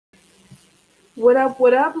What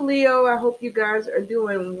up, Leo? I hope you guys are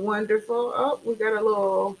doing wonderful. Oh, we got a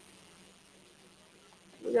little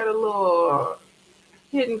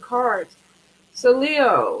hidden cards. So,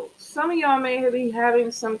 Leo, some of y'all may be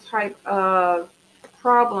having some type of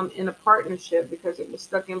problem in a partnership because it was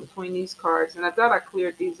stuck in between these cards, and I thought I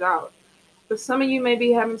cleared these out. But some of you may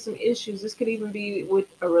be having some issues. This could even be with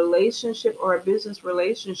a relationship or a business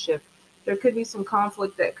relationship. There could be some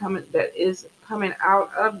conflict that is coming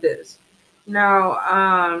out of this.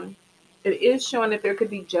 Now, it is showing that there could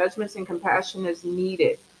be judgments and compassion is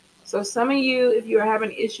needed. So some of you, if you're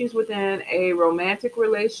having issues within a romantic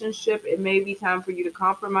relationship, it may be time for you to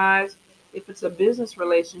compromise. If it's a business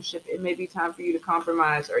relationship, it may be time for you to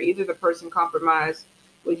compromise, or either the person compromise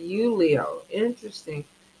with you, Leo. Interesting.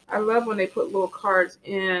 I love when they put little cards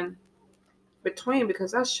in between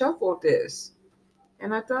because I shuffled this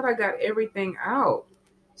and I thought I got everything out.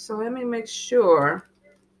 So let me make sure,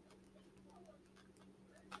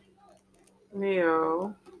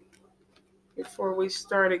 Leo, before we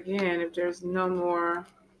start again, if there's no more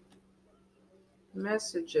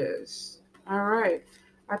messages. All right.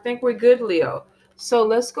 I think we're good, Leo. So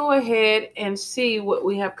let's go ahead and see what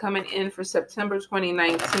we have coming in for September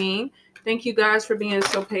 2019. Thank you guys for being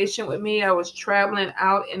so patient with me. I was traveling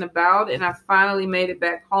out and about and I finally made it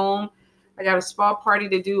back home. I got a spa party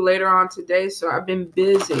to do later on today, so I've been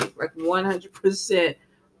busy, like 100%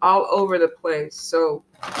 all over the place. So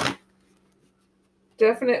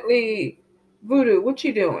definitely, Voodoo, what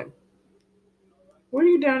you doing? What are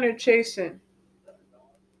you down there chasing?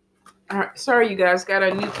 All right, sorry, you guys. Got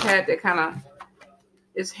a new cat that kind of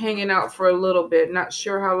is hanging out for a little bit. Not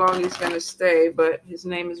sure how long he's going to stay, but his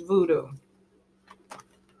name is Voodoo.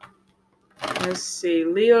 Let's see.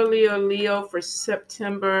 Leo for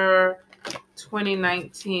September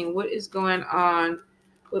 2019. What is going on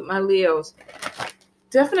with my Leos?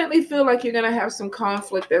 Definitely feel like you're going to have some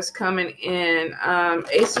conflict that's coming in.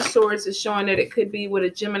 Ace of Swords is showing that it could be with a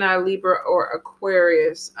Gemini, Libra, or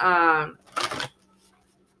Aquarius. I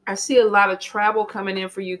see a lot of travel coming in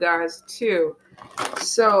for you guys too.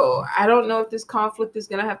 So I don't know if this conflict is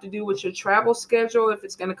going to have to do with your travel schedule, if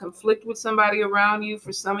it's going to conflict with somebody around you.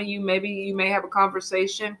 For some of you, maybe you may have a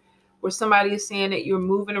conversation where somebody is saying that you're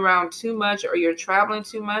moving around too much or you're traveling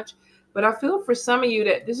too much. But I feel for some of you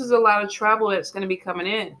that this is a lot of travel that's going to be coming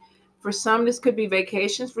in. For some, this could be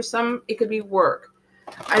vacations. For some, it could be work.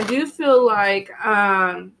 I do feel like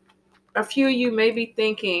a few of you may be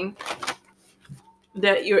thinking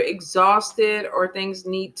that you're exhausted or things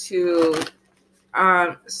need to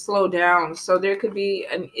slow down. So there could be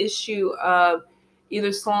an issue of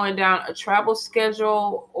either slowing down a travel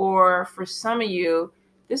schedule, or for some of you,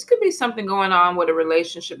 this could be something going on with a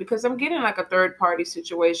relationship, because I'm getting like a third party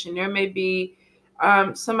situation. There may be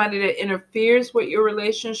somebody that interferes with your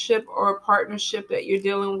relationship or a partnership that you're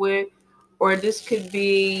dealing with, or this could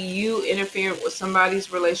be you interfering with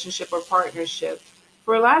somebody's relationship or partnership.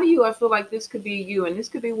 For a lot of you, I feel like this could be you, and this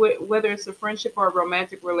could be whether it's a friendship or a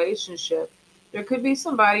romantic relationship. There could be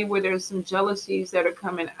somebody where there's some jealousies that are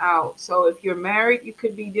coming out. So if you're married, you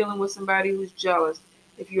could be dealing with somebody who's jealous.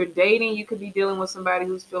 If you're dating, you could be dealing with somebody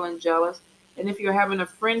who's feeling jealous. And if you're having a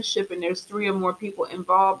friendship and there's 3 or more people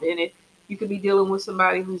involved in it, you could be dealing with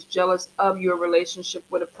somebody who's jealous of your relationship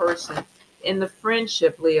with a person in the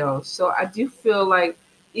friendship, Leo. So I do feel like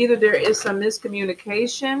either there is some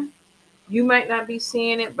miscommunication. You might not be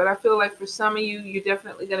seeing it, but I feel like for some of you, you're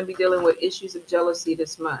definitely going to be dealing with issues of jealousy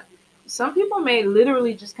this month. Some people may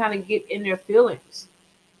literally just kind of get in their feelings.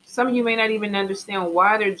 Some of you may not even understand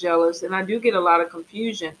why they're jealous, and I do get a lot of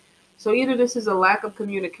confusion. So either this is a lack of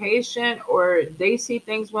communication, or they see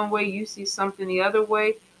things one way, you see something the other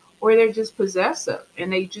way, or they're just possessive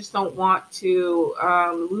and they just don't want to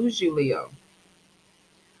lose you, Leo.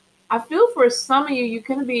 I feel for some of you, you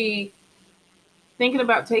can be thinking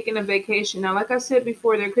about taking a vacation. Now, like I said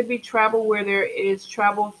before, there could be travel where there is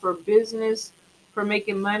travel for business, for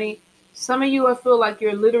making money. Some of you, I feel like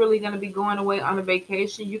you're literally going to be going away on a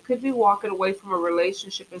vacation. You could be walking away from a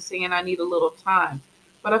relationship and saying, I need a little time.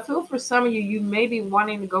 But I feel for some of you, you may be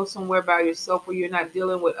wanting to go somewhere by yourself where you're not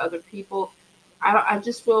dealing with other people. I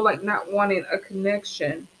just feel like not wanting a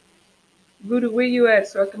connection. Voodoo, where you at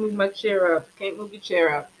so I can move my chair up? Can't move your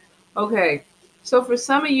chair up. Okay. So for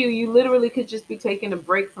some of you, you literally could just be taking a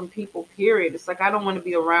break from people, period. It's like, I don't want to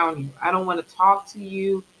be around you. I don't want to talk to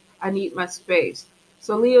you. I need my space.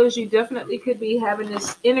 So Leos, you definitely could be having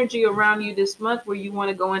this energy around you this month where you want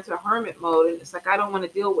to go into hermit mode. And it's like, I don't want to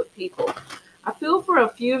deal with people. I feel for a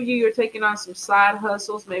few of you, you're taking on some side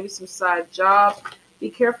hustles, maybe some side jobs. Be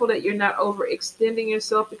careful that you're not overextending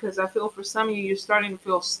yourself, because I feel for some of you, you're starting to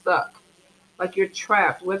feel stuck, like you're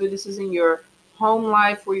trapped, whether this is in your home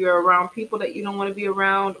life where you're around people that you don't want to be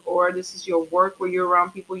around, or this is your work where you're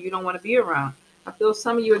around people you don't want to be around. I feel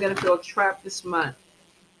some of you are going to feel trapped this month.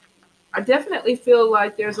 I definitely feel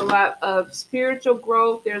like there's a lot of spiritual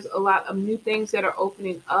growth. There's a lot of new things that are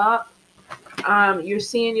opening up. You're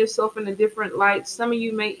seeing yourself in a different light. Some of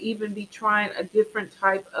you may even be trying a different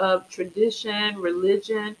type of tradition,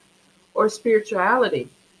 religion, or spirituality.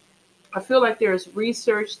 I feel like there's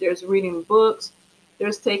research, there's reading books,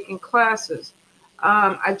 there's taking classes.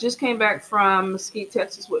 I just came back from Mesquite,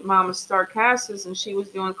 Texas with Mama Star Cassis, and she was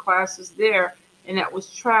doing classes there, and that was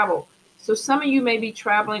travel. So some of you may be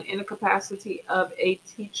traveling in the capacity of a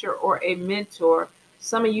teacher or a mentor.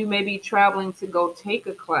 Some of you may be traveling to go take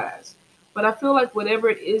a class. But I feel like whatever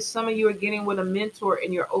it is, some of you are getting with a mentor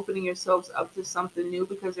and you're opening yourselves up to something new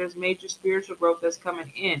because there's major spiritual growth that's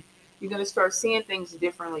coming in. You're going to start seeing things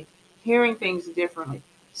differently, hearing things differently.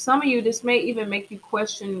 Some of you, this may even make you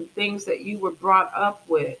question things that you were brought up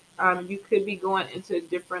with. You could be going into a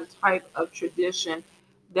different type of tradition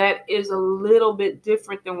that is a little bit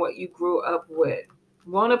different than what you grew up with.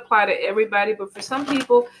 Won't apply to everybody, but for some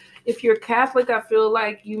people, if you're Catholic, I feel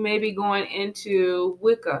like you may be going into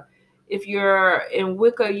Wicca. If you're in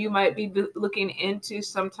Wicca, you might be looking into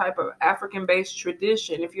some type of African-based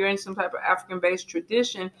tradition. If you're in some type of African-based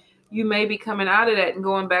tradition, you may be coming out of that and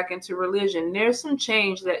going back into religion. There's some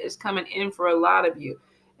change that is coming in for a lot of you.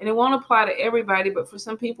 And it won't apply to everybody, but for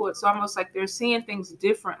some people, it's almost like they're seeing things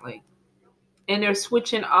differently. And they're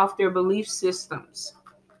switching off their belief systems.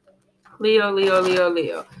 Leo, Leo, Leo,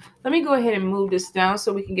 Leo. Let me go ahead and move this down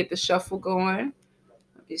so we can get the shuffle going.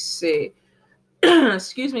 Let me see.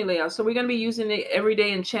 Excuse me, Leo. So we're going to be using the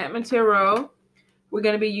Everyday Enchantment Tarot. We're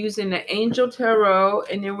going to be using the Angel Tarot.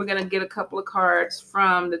 And then we're going to get a couple of cards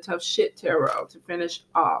from the Tough Shit Tarot to finish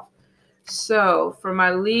off. So for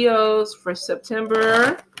my Leos for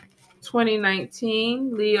September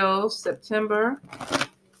 2019. Leo, September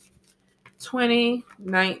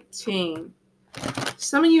 2019.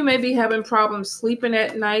 Some of you may be having problems sleeping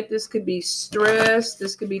at night. This could be stress.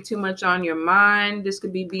 This could be too much on your mind. This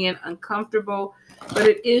could be being uncomfortable. But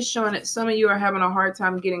it is showing that some of you are having a hard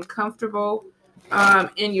time getting comfortable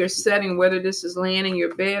in your setting, whether this is laying in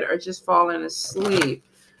your bed or just falling asleep.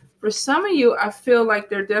 For some of you, I feel like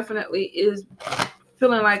there definitely is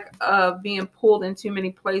feeling like being pulled in too many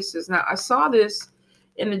places. Now, I saw this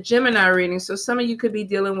in the Gemini reading. So some of you could be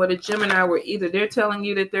dealing with a Gemini where either they're telling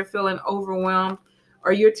you that they're feeling overwhelmed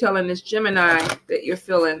or you're telling this Gemini that you're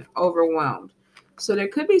feeling overwhelmed. So there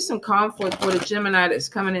could be some conflict with a Gemini that's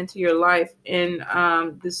coming into your life in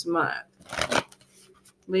this month.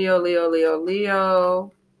 Leo, Leo, Leo,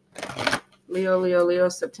 Leo. Leo, Leo, Leo,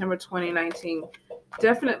 September 2019.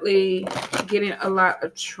 Definitely getting a lot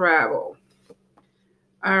of travel.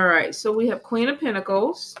 All right. So we have Queen of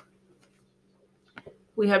Pentacles.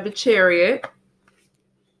 We have the Chariot.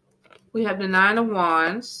 We have the Nine of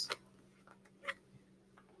Wands.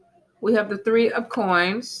 We have the Three of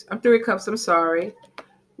Coins. Three of Cups, I'm sorry.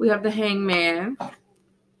 We have the Hangman.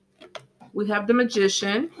 We have the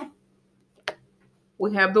Magician.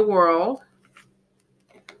 We have the World.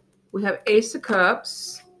 We have Ace of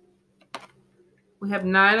Cups. We have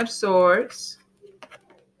Nine of Swords.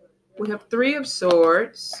 We have Three of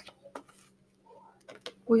Swords.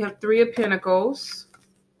 We have Three of Pentacles.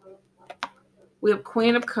 We have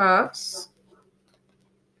Queen of Cups.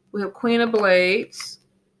 We have Queen of Blades.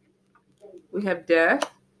 We have Death.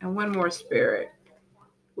 And one more Spirit.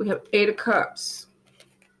 We have Eight of Cups.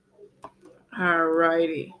 All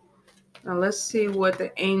righty. Now let's see what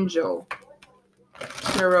the Angel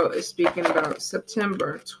Tarot is speaking about.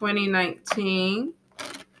 September 2019.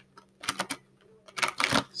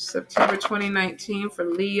 September 2019 for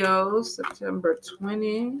Leo. September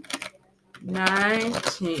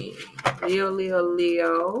 2019. Leo, Leo,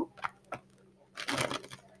 Leo.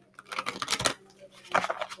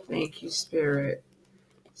 Thank you, Spirit.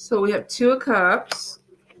 So we have Two of Cups.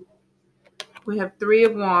 We have Three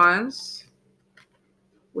of Wands.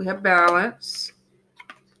 We have Balance.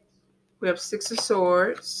 We have Six of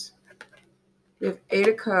Swords. We have Eight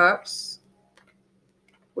of Cups.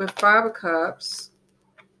 We have Five of Cups.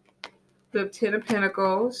 We have Ten of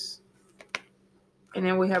Pentacles. And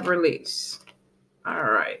then we have Release. All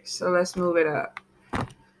right, so let's move it up.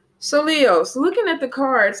 So Leos, looking at the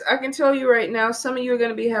cards, I can tell you right now, some of you are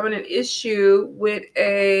going to be having an issue with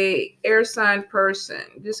a air sign person.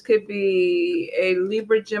 This could be a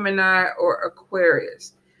Libra, Gemini, or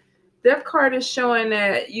Aquarius. That card is showing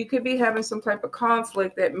that you could be having some type of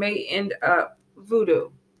conflict that may end up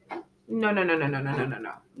voodoo. No, no, no, no, no, no, no, no,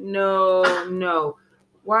 no. No, no.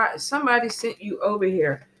 Why? Somebody sent you over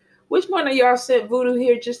here. Which one of y'all sent voodoo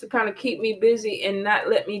here just to kind of keep me busy and not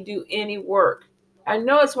let me do any work? I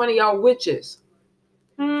know it's one of y'all witches.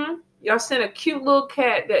 Y'all sent a cute little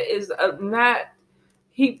cat that is not.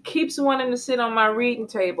 He keeps wanting to sit on my reading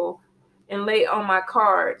table and lay on my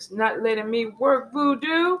cards, not letting me work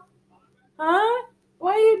voodoo. Huh?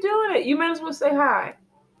 Why are you doing it? You might as well say hi.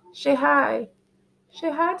 Say hi. Say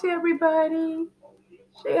hi to everybody.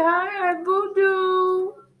 Say hi at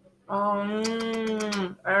voodoo.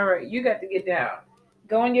 All right, you got to get down.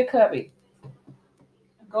 Go in your cubby.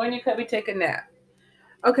 Go in your cubby, take a nap.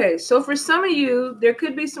 Okay, so for some of you, there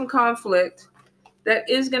could be some conflict that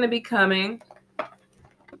is going to be coming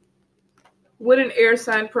with an air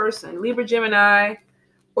sign person, Libra, Gemini,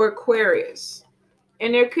 or Aquarius.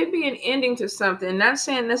 And there could be an ending to something. Not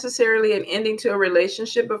saying necessarily an ending to a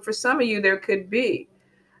relationship, but for some of you, there could be.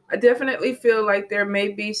 I definitely feel like there may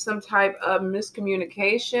be some type of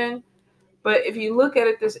miscommunication. But if you look at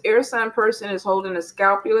it, this air sign person is holding a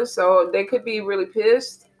scalpula, so they could be really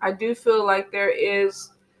pissed. I do feel like there is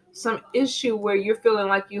some issue where you're feeling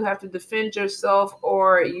like you have to defend yourself,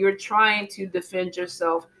 or you're trying to defend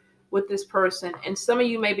yourself with this person. And some of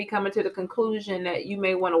you may be coming to the conclusion that you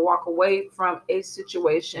may want to walk away from a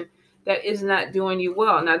situation that is not doing you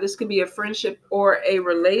well. Now, this could be a friendship or a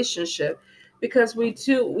relationship, because we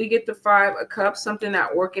get the 5 of Cups, something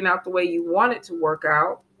not working out the way you want it to work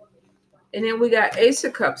out. And then we got Ace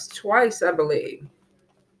of Cups twice, I believe.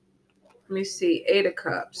 Let me see. 8 of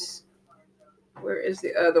Cups. Where is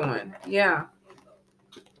the other one? Yeah.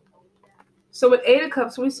 So with 8 of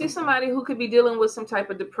Cups, we see somebody who could be dealing with some type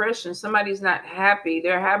of depression. Somebody's not happy.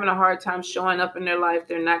 They're having a hard time showing up in their life.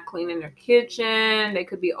 They're not cleaning their kitchen. They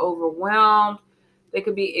could be overwhelmed. They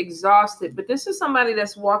could be exhausted. But this is somebody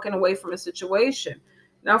that's walking away from a situation.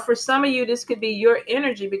 Now, for some of you, this could be your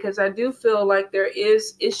energy, because I do feel like there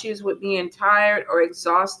is issues with being tired or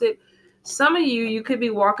exhausted. Some of you could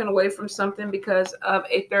be walking away from something because of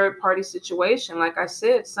a third-party situation. Like I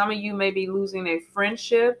said, some of you may be losing a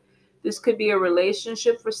friendship. This could be a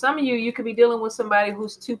relationship. For some of you, you could be dealing with somebody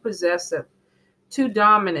who's too possessive, too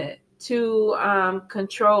dominant, too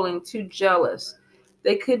controlling, too jealous.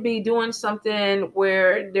 They could be doing something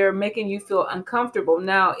where they're making you feel uncomfortable.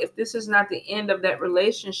 Now, if this is not the end of that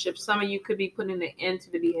relationship, some of you could be putting an end to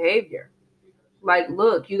the behavior. Like,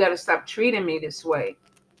 look, you got to stop treating me this way.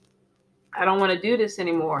 I don't want to do this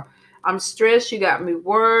anymore. I'm stressed. You got me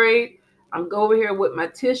worried. I'm over here with my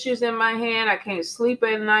tissues in my hand. I can't sleep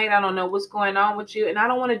at night. I don't know what's going on with you. And I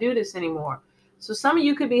don't want to do this anymore. So some of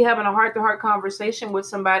you could be having a heart-to-heart conversation with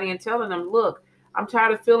somebody and telling them, look, I'm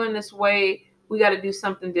tired of feeling this way. We got to do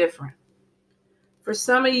something different. For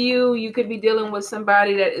some of you, you could be dealing with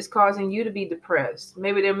somebody that is causing you to be depressed.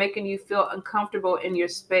 Maybe they're making you feel uncomfortable in your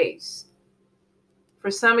space. For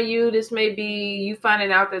some of you, this may be you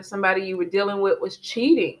finding out that somebody you were dealing with was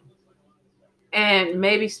cheating. And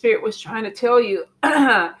maybe Spirit was trying to tell you.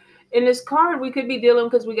 In this card, we could be dealing,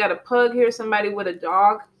 because we got a pug here, somebody with a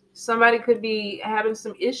dog. Somebody could be having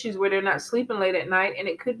some issues where they're not sleeping late at night, and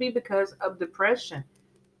it could be because of depression.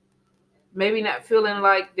 Maybe not feeling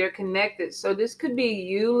like they're connected. So this could be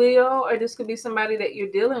you, Leo, or this could be somebody that you're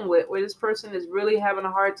dealing with where this person is really having a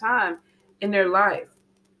hard time in their life.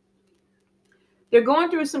 They're going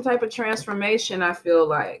through some type of transformation, I feel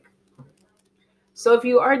like. So if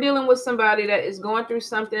you are dealing with somebody that is going through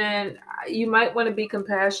something, you might want to be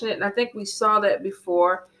compassionate. And I think we saw that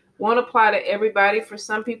before. Won't apply to everybody. For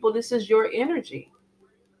some people, this is your energy,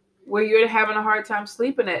 where you're having a hard time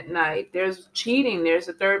sleeping at night. There's cheating. There's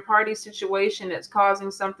a third-party situation that's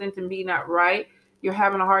causing something to be not right. You're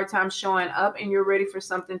having a hard time showing up, and you're ready for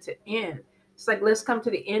something to end. It's like, let's come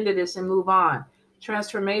to the end of this and move on.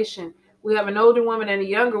 Transformation. We have an older woman and a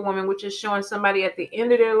younger woman, which is showing somebody at the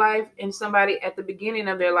end of their life and somebody at the beginning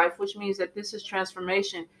of their life, which means that this is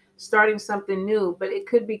transformation, starting something new. But it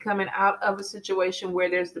could be coming out of a situation where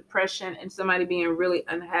there's depression and somebody being really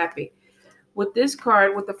unhappy. With this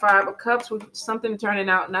card, with the 5 of Cups, with something turning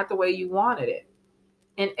out not the way you wanted it.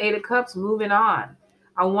 And 8 of Cups, moving on.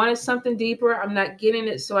 I wanted something deeper. I'm not getting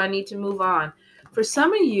it, so I need to move on. For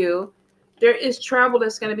some of you, there is travel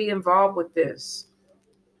that's going to be involved with this.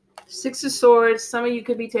 6 of Swords, some of you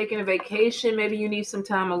could be taking a vacation. Maybe you need some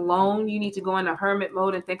time alone. You need to go into hermit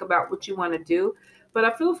mode and think about what you want to do. But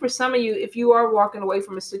I feel for some of you, if you are walking away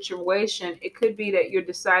from a situation, it could be that you're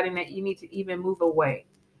deciding that you need to even move away.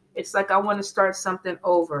 It's like, I want to start something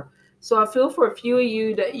over. So I feel for a few of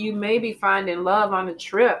you that you may be finding love on a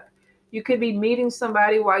trip. You could be meeting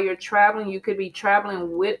somebody while you're traveling. You could be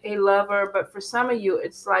traveling with a lover. But for some of you,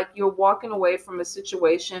 it's like you're walking away from a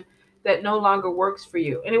situation that no longer works for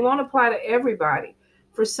you. And it won't apply to everybody.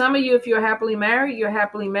 For some of you, if you're happily married, you're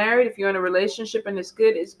happily married. If you're in a relationship and it's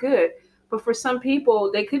good, it's good. But for some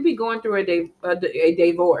people, they could be going through a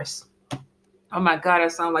divorce. Oh my God, I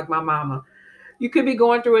sound like my mama. You could be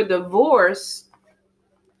going through a divorce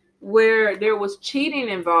where there was cheating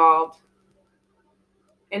involved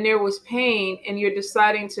and there was pain, and you're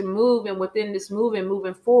deciding to move. And within this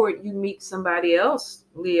moving forward, you meet somebody else,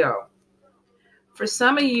 Leo. For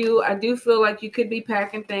some of you, I do feel like you could be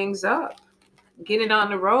packing things up, getting on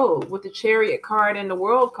the road with the Chariot card and the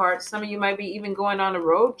World card. Some of you might be even going on a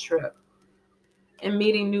road trip and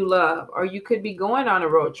meeting new love, or you could be going on a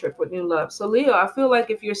road trip with new love. So Leo, I feel like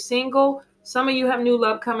if you're single, some of you have new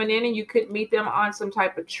love coming in and you could meet them on some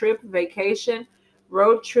type of trip, vacation,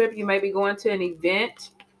 road trip. You might be going to an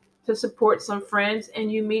event to support some friends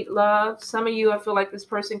and you meet love. Some of you, I feel like this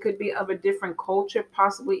person could be of a different culture,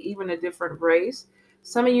 possibly even a different race.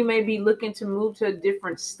 Some of you may be looking to move to a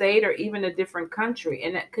different state or even a different country,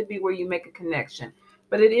 and that could be where you make a connection.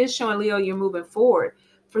 But it is showing, Leo, you're moving forward.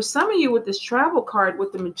 For some of you with this travel card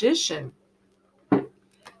with the Magician,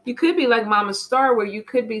 you could be like Mama Star, where you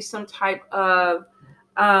could be some type of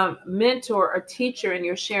mentor or teacher and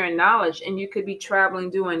you're sharing knowledge, and you could be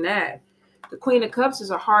traveling doing that. The Queen of Cups is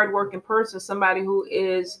a hardworking person, somebody who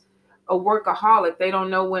is a workaholic. They don't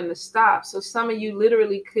know when to stop. So some of you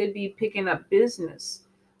literally could be picking up business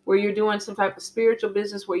where you're doing some type of spiritual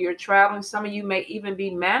business where you're traveling. Some of you may even be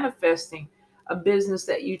manifesting a business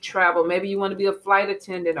that you travel. Maybe you want to be a flight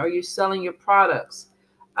attendant or you're selling your products.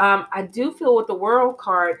 I do feel with the World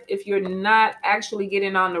card, if you're not actually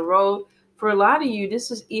getting on the road, for a lot of you,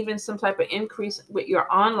 this is even some type of increase with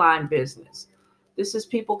your online business. This is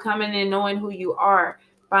people coming in knowing who you are,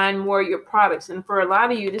 buying more of your products. And for a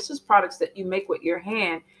lot of you, this is products that you make with your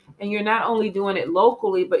hand. And you're not only doing it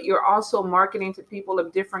locally, but you're also marketing to people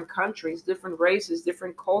of different countries, different races,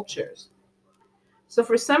 different cultures. So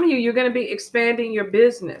for some of you, you're going to be expanding your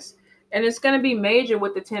business. And it's going to be major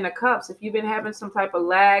with the Ten of Cups. If you've been having some type of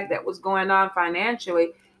lag that was going on financially,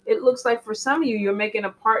 it looks like for some of you, you're making a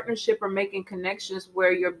partnership or making connections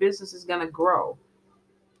where your business is going to grow.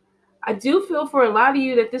 I do feel for a lot of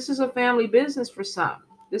you that this is a family business for some.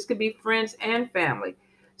 This could be friends and family.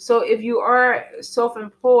 So if you are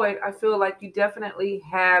self-employed, I feel like you definitely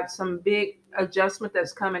have some big adjustment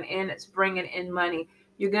that's coming in. It's bringing in money.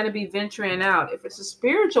 You're going to be venturing out. If it's a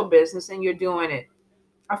spiritual business and you're doing it,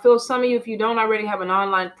 I feel some of you, if you don't already have an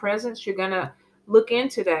online presence, you're going to look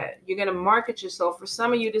into that. You're going to market yourself. For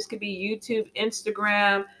some of you, this could be YouTube,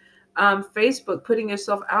 Instagram, Facebook, putting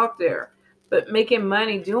yourself out there, but making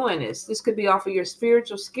money doing this. This could be off of your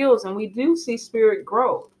spiritual skills, and we do see spirit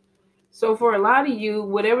growth. So for a lot of you,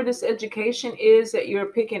 whatever this education is that you're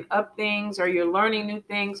picking up things or you're learning new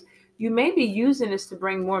things, you may be using this to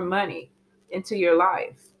bring more money into your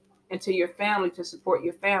life, into your family, to support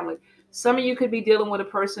your family. Some of you could be dealing with a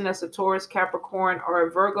person that's a Taurus, Capricorn, or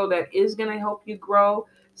a Virgo that is going to help you grow.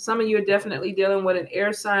 Some of you are definitely dealing with an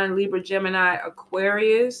air sign, Libra, Gemini,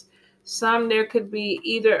 Aquarius. Some, there could be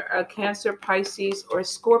either a Cancer, Pisces, or a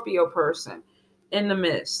Scorpio person in the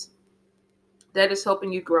midst that is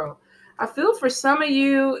helping you grow. I feel for some of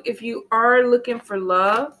you, if you are looking for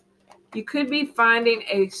love, you could be finding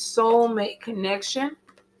a soulmate connection.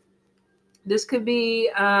 This could be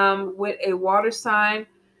with a water sign,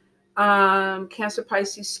 Cancer,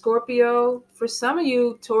 Pisces, Scorpio. For some of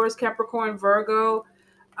you, Taurus, Capricorn, Virgo.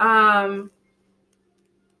 For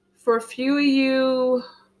a few of you,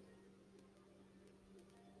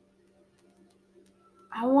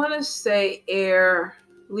 I want to say air,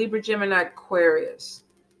 Libra, Gemini, Aquarius.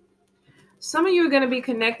 Some of you are going to be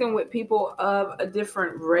connecting with people of a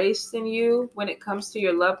different race than you when it comes to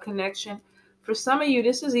your love connection. For some of you,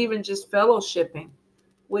 this is even just fellowshipping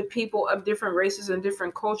with people of different races and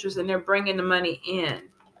different cultures, and they're bringing the money in.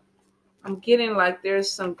 I'm getting like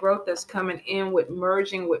there's some growth that's coming in with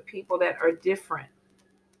merging with people that are different.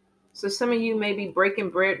 So some of you may be breaking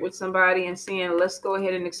bread with somebody and saying, let's go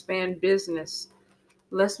ahead and expand business.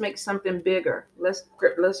 Let's make something bigger. Let's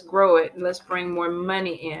grow it, and let's bring more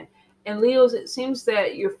money in. And Leos, it seems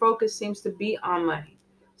that your focus seems to be on money.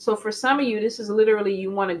 So for some of you, this is literally you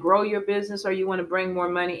want to grow your business or you want to bring more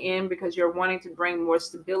money in because you're wanting to bring more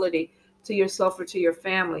stability to yourself or to your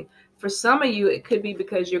family. For some of you, it could be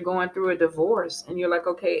because you're going through a divorce and you're like,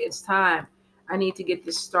 okay, it's time. I need to get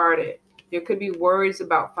this started. There could be worries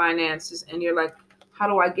about finances and you're like, how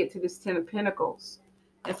do I get to this 10 of Pentacles?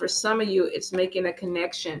 And for some of you, it's making a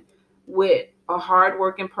connection with a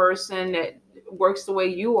hardworking person that works the way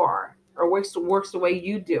you are or works the way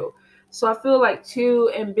you do. So I feel like two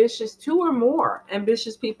or more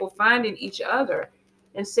ambitious people finding each other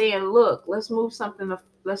and saying, look, let's move something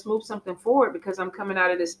Let's move something forward because I'm coming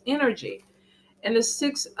out of this energy. And the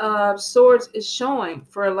Six of Swords is showing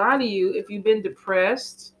for a lot of you, if you've been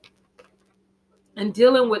depressed and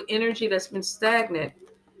dealing with energy that's been stagnant,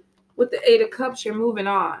 with the Eight of Cups, you're moving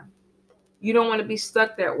on. You don't want to be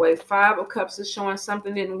stuck that way. Five of Cups is showing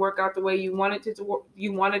something didn't work out the way you wanted it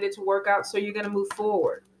to work out, so you're going to move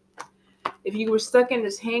forward. If you were stuck in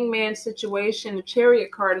this hangman situation, the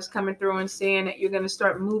Chariot card is coming through and saying that you're going to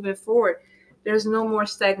start moving forward. There's no more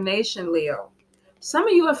stagnation, Leo. Some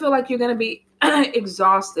of you, I feel like you're going to be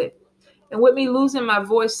exhausted. And with me losing my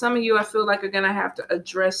voice, some of you, I feel like are going to have to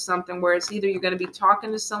address something where it's either you're going to be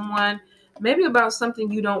talking to someone, maybe about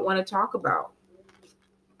something you don't want to talk about.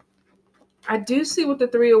 I do see with the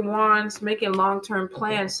Three of Wands making long-term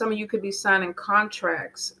plans. Some of you could be signing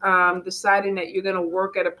contracts, deciding that you're going to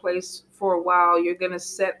work at a place for a while. You're going to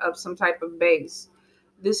set up some type of base.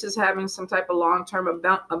 This is having some type of long-term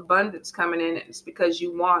abundance coming in. It's because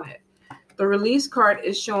you want it. The Release card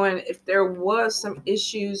is showing if there was some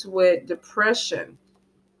issues with depression,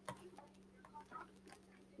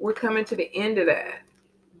 we're coming to the end of that.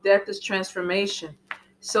 Death is transformation.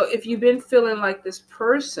 So if you've been feeling like this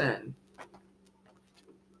person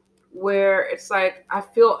where it's like, I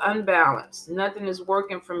feel unbalanced, nothing is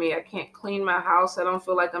working for me, I can't clean my house, I don't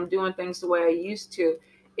feel like I'm doing things the way I used to,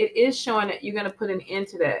 it is showing that you're going to put an end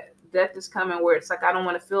to that. Death is coming where it's like, I don't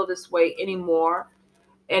want to feel this way anymore.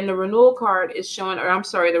 And the renewal card is showing, or I'm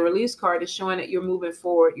sorry, the release card is showing that you're moving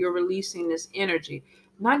forward. You're releasing this energy.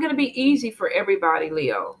 Not going to be easy for everybody,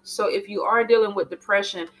 Leo. So if you are dealing with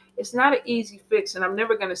depression, it's not an easy fix. And I'm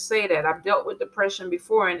never going to say that. I've dealt with depression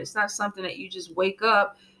before, and it's not something that you just wake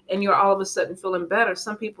up and you're all of a sudden feeling better.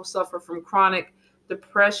 Some people suffer from chronic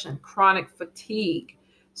depression, chronic fatigue.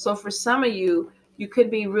 So for some of you, you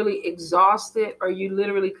could be really exhausted, or you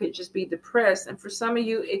literally could just be depressed. And for some of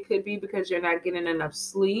you, it could be because you're not getting enough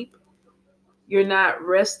sleep. You're not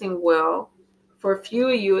resting well. For a few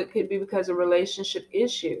of you, it could be because of relationship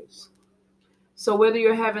issues. So whether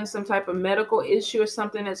you're having some type of medical issue or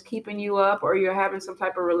something that's keeping you up, or you're having some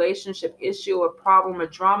type of relationship issue or problem or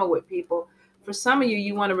drama with people, for some of you,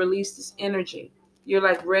 you want to release this energy. You're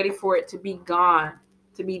like ready for it to be gone,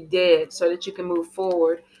 to be dead, so that you can move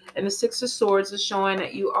forward. And the Six of Swords is showing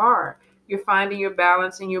that you're finding your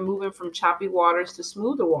balance and you're moving from choppy waters to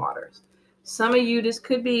smoother waters. Some of you, this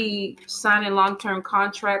could be signing long-term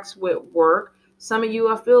contracts with work. Some of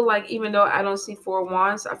you, I feel like, even though I don't see Four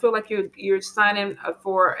Wands, I feel like you're signing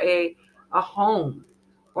for a home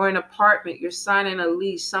or an apartment. You're signing a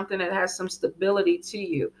lease, something that has some stability to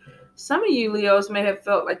you. Some of you, Leos, may have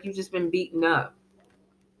felt like you've just been beaten up.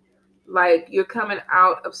 Like you're coming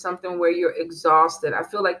out of something where you're exhausted. I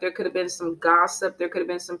feel like there could have been some gossip. There could have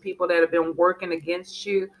been some people that have been working against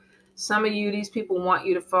you. Some of you, these people want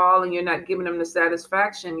you to fall and you're not giving them the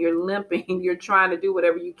satisfaction. You're limping. You're trying to do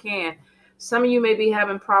whatever you can. Some of you may be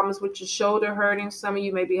having problems with your shoulder hurting. Some of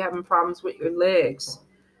you may be having problems with your legs.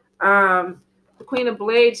 The Queen of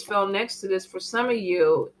Blades fell next to this. For some of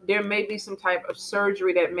you, there may be some type of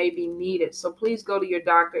surgery that may be needed. So please go to your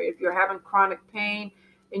doctor. If you're having chronic pain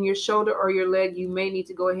in your shoulder or your leg, you may need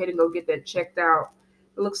to go ahead and go get that checked out.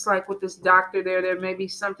 It looks like with this doctor there may be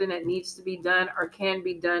something that needs to be done or can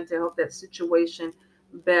be done to help that situation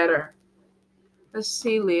better. Let's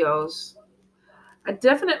see, Leos. I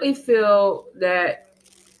definitely feel that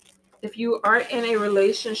if you are in a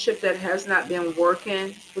relationship that has not been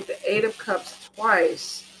working, with the Eight of Cups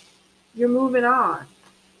twice, you're moving on.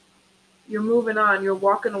 You're moving on. You're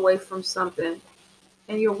walking away from something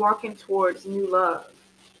and you're walking towards new love.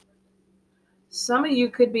 Some of you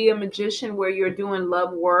could be a magician where you're doing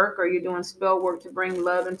love work or you're doing spell work to bring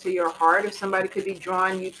love into your heart, or somebody could be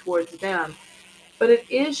drawing you towards them. But it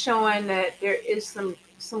is showing that there is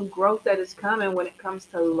some growth that is coming when it comes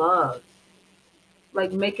to love,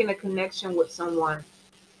 like making a connection with someone.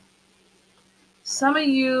 Some of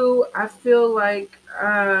you, I feel like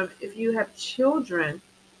if you have children,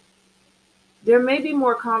 there may be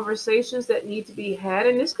more conversations that need to be had.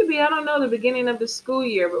 And this could be, I don't know, the beginning of the school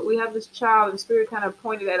year, but we have this child and Spirit kind of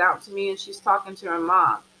pointed that out to me, and she's talking to her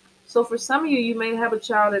mom. So for some of you, you may have a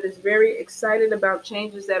child that is very excited about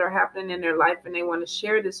changes that are happening in their life and they want to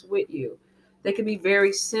share this with you. They could be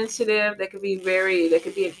very sensitive. They could be an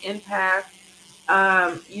empath.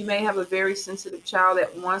 You may have a very sensitive child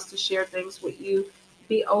that wants to share things with you.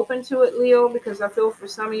 Be open to it, Leo, because I feel for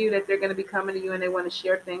some of you that they're going to be coming to you and they want to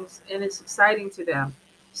share things and it's exciting to them.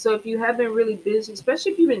 So if you have been really busy,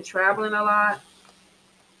 especially if you've been traveling a lot,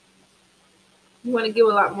 you want to give a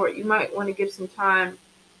lot more. You might want to give some time,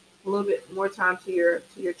 a little bit more time to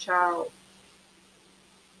your child.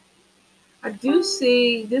 I do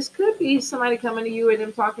see this could be somebody coming to you or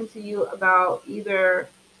them talking to you about either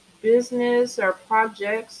business or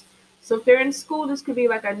projects. So if they're in school, this could be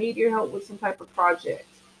like, I need your help with some type of project.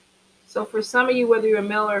 So for some of you, whether you're a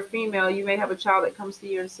male or a female, you may have a child that comes to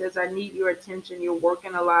you and says, I need your attention. You're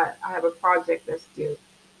working a lot. I have a project that's due.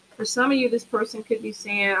 For some of you, this person could be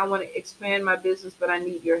saying, I want to expand my business, but I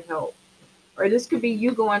need your help. Or this could be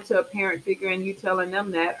you going to a parent figure and you telling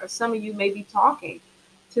them that. Or some of you may be talking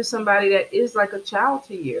to somebody that is like a child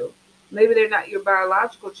to you. Maybe they're not your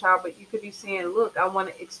biological child, but you could be saying, look, I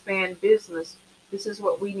want to expand business. This is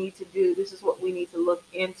what we need to do. This is what we need to look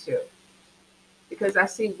into. Because I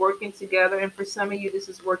see working together. And for some of you, this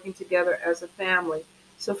is working together as a family.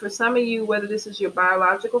 So for some of you, whether this is your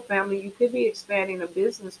biological family, you could be expanding a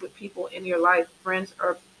business with people in your life, friends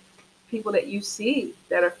or people that you see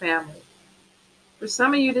that are family. For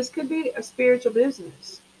some of you, this could be a spiritual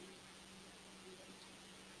business.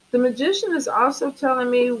 The magician is also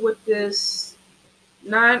telling me with this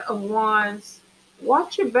Nine of Wands,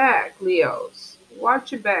 watch your back, Leos.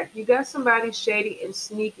 Watch your back. You got somebody shady and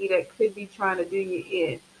sneaky that could be trying to do you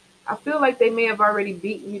in. I feel like they may have already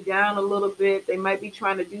beaten you down a little bit. They might be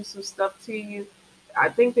trying to do some stuff to you. I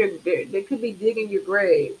think they could be digging your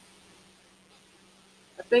grave.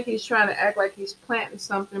 I think he's trying to act like he's planting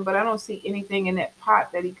something, but I don't see anything in that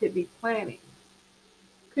pot that he could be planting.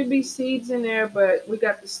 Could be seeds in there, but we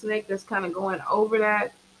got the snake that's kind of going over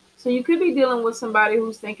that. So you could be dealing with somebody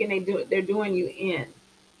who's thinking they're doing you in,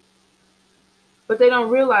 but they don't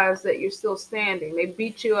realize that you're still standing. They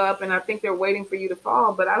beat you up, and I think they're waiting for you to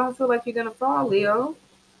fall. But I don't feel like you're gonna fall, Leo.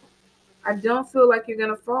 I don't feel like you're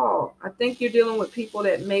gonna fall. I think you're dealing with people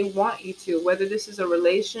that may want you to, whether this is a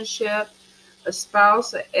relationship, a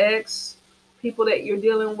spouse, an ex, people that you're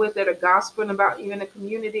dealing with that are gossiping about you in the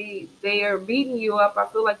community. They are beating you up. I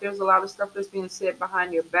feel like there's a lot of stuff that's being said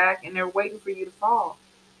behind your back, and they're waiting for you to fall.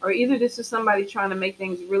 Or either this is somebody trying to make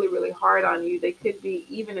things really, really hard on you. They could be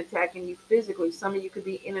even attacking you physically. Some of you could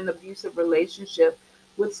be in an abusive relationship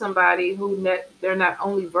with somebody who they're not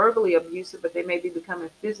only verbally abusive, but they may be becoming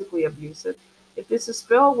physically abusive. If this is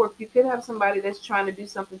spell work, you could have somebody that's trying to do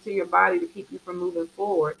something to your body to keep you from moving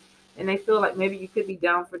forward. And they feel like maybe you could be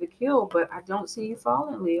down for the kill, but I don't see you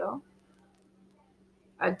falling, Leo.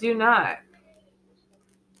 I do not.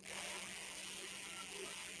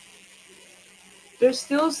 There's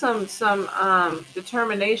still some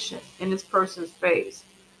determination in this person's face.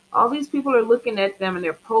 All these people are looking at them and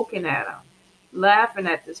they're poking at them, laughing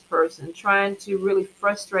at this person, trying to really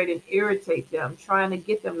frustrate and irritate them, trying to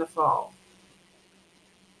get them to fall.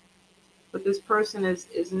 But this person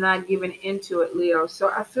is not giving into it, Leo.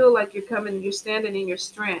 So I feel like you're standing in your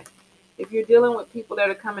strength. If you're dealing with people that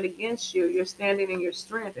are coming against you, you're standing in your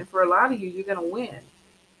strength. And for a lot of you, you're going to win.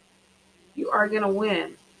 You are going to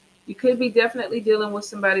win. You could be definitely dealing with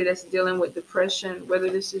somebody that's dealing with depression, whether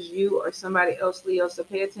this is you or somebody else, Leo. So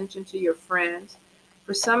pay attention to your friends.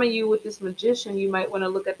 For some of you with this magician, you might want to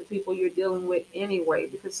look at the people you're dealing with anyway,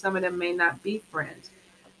 because some of them may not be friends.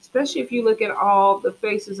 Especially if you look at all the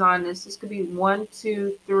faces on this. This could be 1,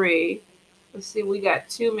 2, 3. Let's see, we got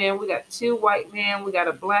 2 men, we got 2 white men, we got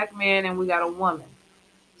a black man, and we got a woman.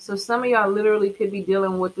 So some of y'all literally could be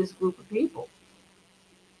dealing with this group of people.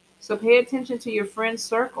 So pay attention to your friend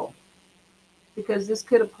circle, because this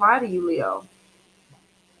could apply to you, Leo.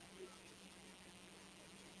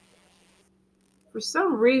 For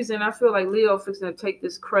some reason, I feel like Leo fixing to take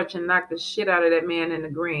this crutch and knock the shit out of that man in the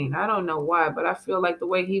green. I don't know why, but I feel like the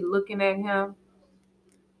way he looking at him,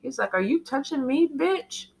 he's like, are you touching me,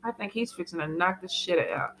 bitch? I think he's fixing to knock the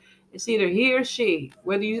shit out. It's either he or she.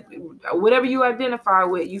 Whatever you identify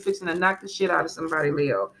with, you fixing to knock the shit out of somebody,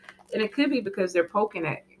 Leo. And it could be because they're poking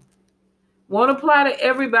at you. Won't apply to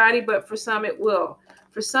everybody, but for some it will.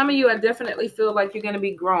 For some of you, I definitely feel like you're going to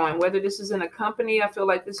be growing. Whether this is in a company, I feel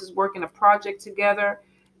like this is working a project together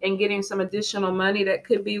and getting some additional money. That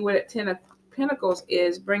could be where that 10 of Pentacles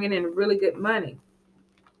is, bringing in really good money.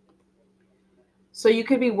 So you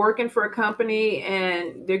could be working for a company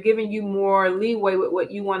and they're giving you more leeway with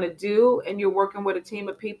what you want to do, and you're working with a team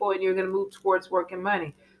of people and you're going to move towards working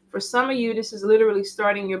money. For some of you, this is literally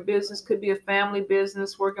starting your business. Could be a family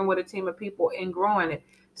business, working with a team of people and growing it.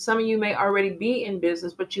 Some of you may already be in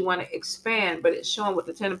business, but you want to expand. But it's showing with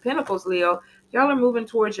the 10 of Pentacles, Leo, y'all are moving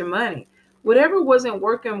towards your money. Whatever wasn't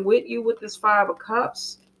working with you with this 5 of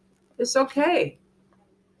Cups, it's okay.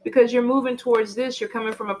 Because you're moving towards this. You're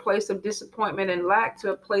coming from a place of disappointment and lack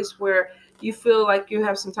to a place where you feel like you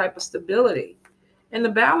have some type of stability. And the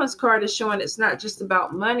balance card is showing it's not just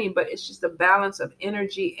about money, but it's just a balance of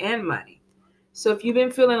energy and money. So if you've been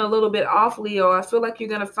feeling a little bit off, Leo, I feel like you're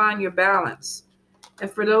going to find your balance.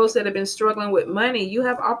 And for those that have been struggling with money, you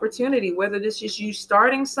have opportunity, whether this is you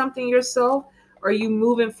starting something yourself or you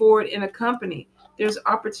moving forward in a company. There's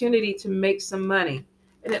opportunity to make some money.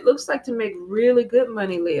 And it looks like to make really good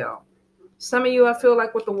money, Leo. Some of you, I feel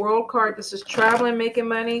like with the world card, this is traveling, making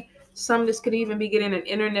money. Some, this could even be getting an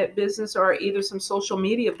internet business or either some social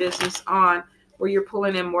media business on where you're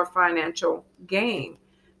pulling in more financial gain.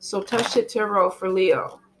 So Touch It Tarot for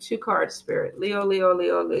Leo. 2 card spirit. Leo, Leo,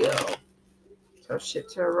 Leo, Leo. Touch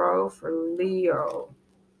It Tarot for Leo.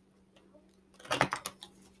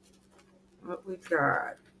 What we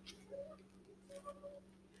got?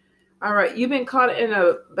 All right, you've been caught in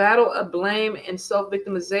a battle of blame and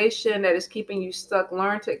self-victimization that is keeping you stuck.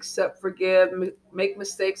 Learn to accept, forgive, make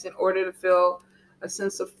mistakes in order to feel a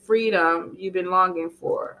sense of freedom you've been longing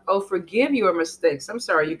for. Oh, forgive your mistakes. I'm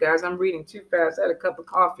sorry, you guys. I'm reading too fast. I had a cup of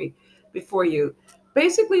coffee before you.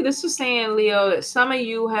 Basically, this is saying, Leo, that some of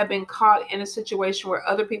you have been caught in a situation where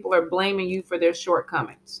other people are blaming you for their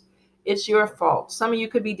shortcomings. It's your fault. Some of you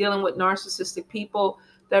could be dealing with narcissistic people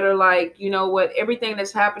that are like, you know what, everything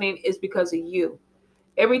that's happening is because of you.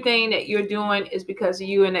 Everything that you're doing is because of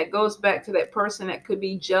you. And that goes back to that person that could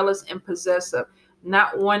be jealous and possessive,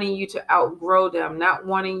 not wanting you to outgrow them, not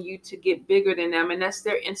wanting you to get bigger than them. And that's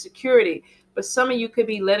their insecurity. But some of you could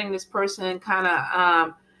be letting this person kind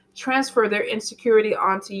of transfer their insecurity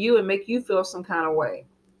onto you and make you feel some kind of way.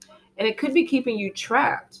 And it could be keeping you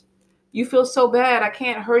trapped. You feel so bad. I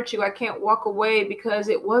can't hurt you. I can't walk away because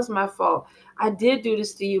it was my fault. I did do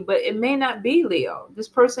this to you, but it may not be, Leo. This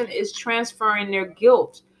person is transferring their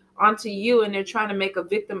guilt onto you and they're trying to make a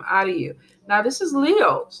victim out of you. Now, this is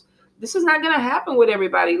Leos. This is not going to happen with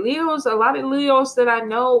everybody. Leos, a lot of Leos that I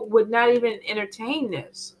know would not even entertain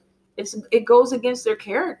this. It goes against their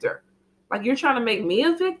character. Like, you're trying to make me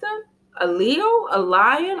a victim? A Leo? A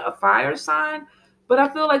lion? A fire sign? But I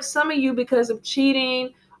feel like some of you, because of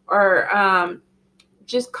cheating or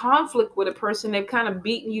just conflict with a person, they've kind of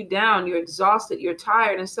beaten you down. You're exhausted. You're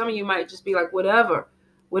tired. And some of you might just be like, whatever.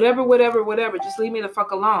 Just leave me the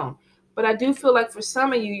fuck alone. But I do feel like for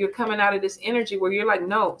some of you, you're coming out of this energy where you're like,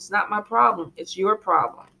 no, it's not my problem. It's your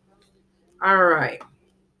problem. All right.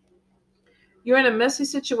 You're in a messy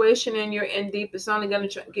situation and you're in deep. It's only going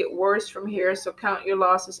to get worse from here. So count your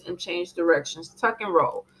losses and change directions. Tuck and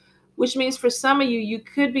roll. Which means for some of you, you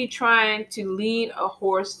could be trying to lead a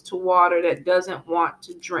horse to water that doesn't want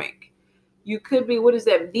to drink. You could be, what is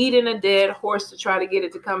that, beating a dead horse to try to get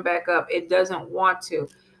it to come back up. It doesn't want to.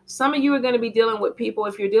 Some of you are going to be dealing with people,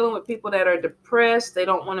 if you're dealing with people that are depressed, they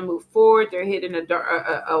don't want to move forward, they're hitting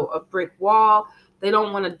a brick wall, they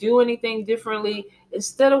don't want to do anything differently.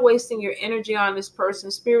 Instead of wasting your energy on this person,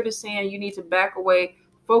 Spirit is saying you need to back away,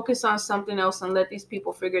 focus on something else, and let these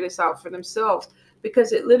people figure this out for themselves.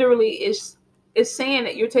 Because it literally is saying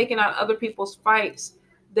that you're taking on other people's fights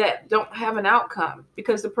that don't have an outcome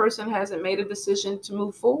because the person hasn't made a decision to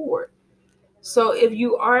move forward. So if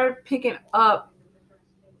you are picking up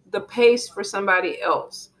the pace for somebody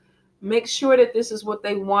else, make sure that this is what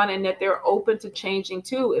they want and that they're open to changing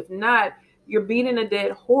too. If not, you're beating a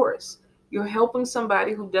dead horse. You're helping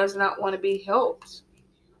somebody who does not want to be helped.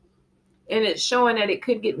 And it's showing that it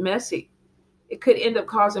could get messy. It could end up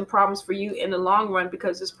causing problems for you in the long run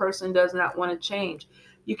because this person does not want to change.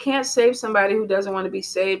 You can't save somebody who doesn't want to be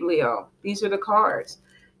saved, Leo. These are the cards.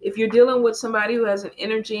 If you're dealing with somebody who has an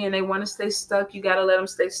energy and they want to stay stuck, you got to let them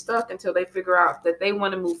stay stuck until they figure out that they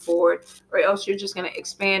want to move forward, or else you're just going to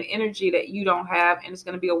expand energy that you don't have, and it's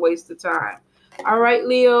going to be a waste of time. All right,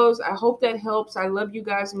 Leos, I hope that helps. I love you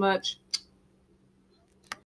guys much.